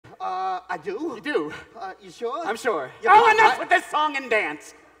I do. You do? You sure? I'm sure. Oh, enough with this song and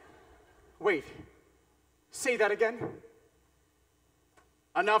dance. Wait. Say that again.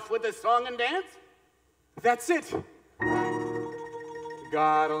 Enough with this song and dance? That's it.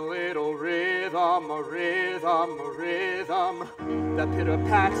 Got a little rhythm, a rhythm, a rhythm that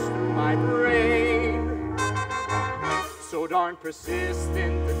pitter-pats through my brain. So darn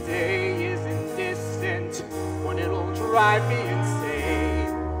persistent, the day isn't distant when it'll drive me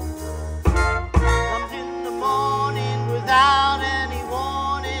insane. Comes in the morning without any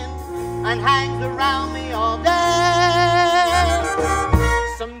warning and hangs around me all day.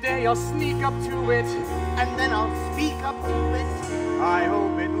 Someday I'll sneak up to it, and then I'll speak up to it. I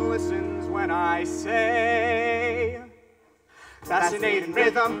hope it listens when I say, fascinating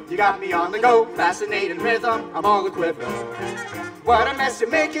rhythm, you got me on the go. Fascinating rhythm, I'm all a-quiver. What a mess you're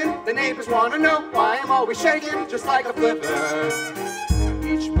making, the neighbors want to know why I'm always shaking just like a flipper.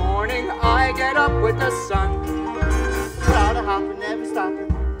 Each morning I get up with the sun, Proud of hopping, never stopping,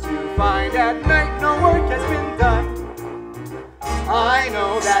 to find at night no work has been done. I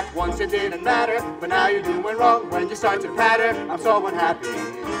know that once it didn't matter, but now you're doing wrong when you start to patter. I'm so unhappy.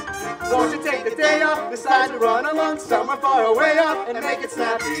 Won't you take the day off, decide to run along somewhere far away up and make it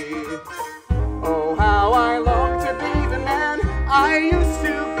snappy? Oh, how I long to be the man I used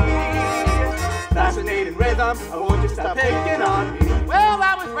to be. Fascinating rhythm, I won't you stop picking on me. Well,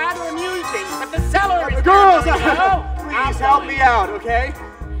 that was rather amusing, but the celery... The girls, please help me out, okay?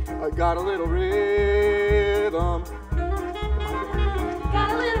 I got a little rhythm.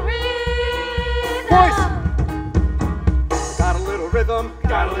 Got a little rhythm. Boys! Got a little rhythm,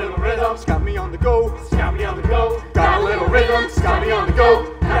 got a little rhythm, it's got me on the go, it's got me on the go. Got a little rhythm, it's got me on the go.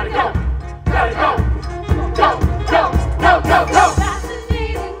 Gotta go, gotta go, go, go, go, go, go.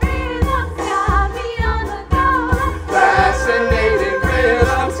 Fascinating rhythms got me on the go. Fascinating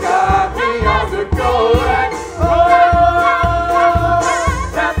rhythms got me on the go. Oh,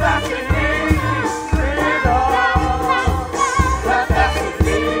 that fascinating rhythm. That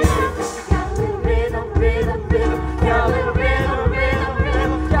fascinating rhythm, rhythm, rhythm. Got a little rhythm, rhythm,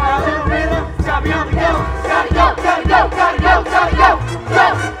 rhythm. Got a little rhythm, it's got me on the go. Gotta go, gotta go, gotta go, gotta go. Go,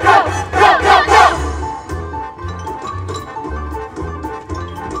 go, go, go, go.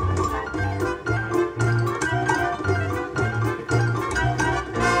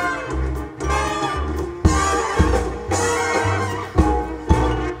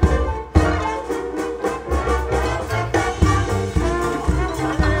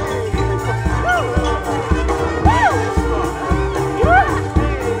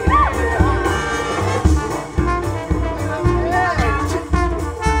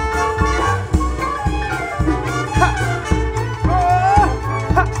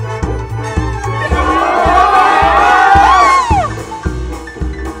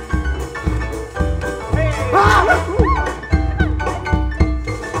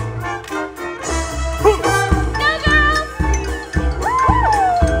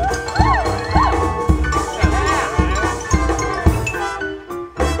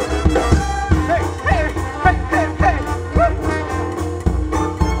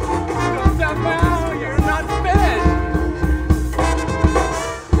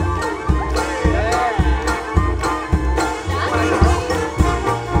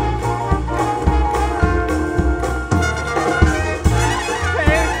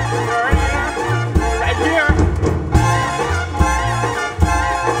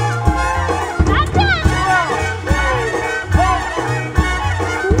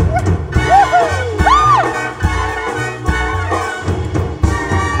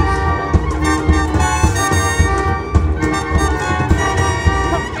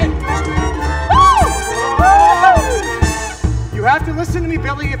 Listen to me,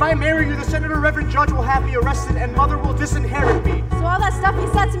 Billie. If I marry you, the senator reverend judge will have me arrested and mother will disinherit me. So all that stuff you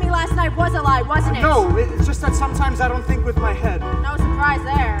said to me last night was a lie, wasn't it? No, it's just that sometimes I don't think with my head. No surprise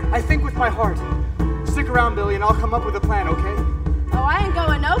there. I think with my heart. Stick around, Billie, and I'll come up with a plan, okay? Oh, I ain't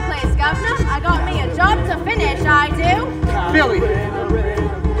going no place, governor. I got me a job to finish, I do. Billie!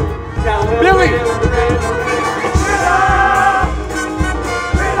 Billie!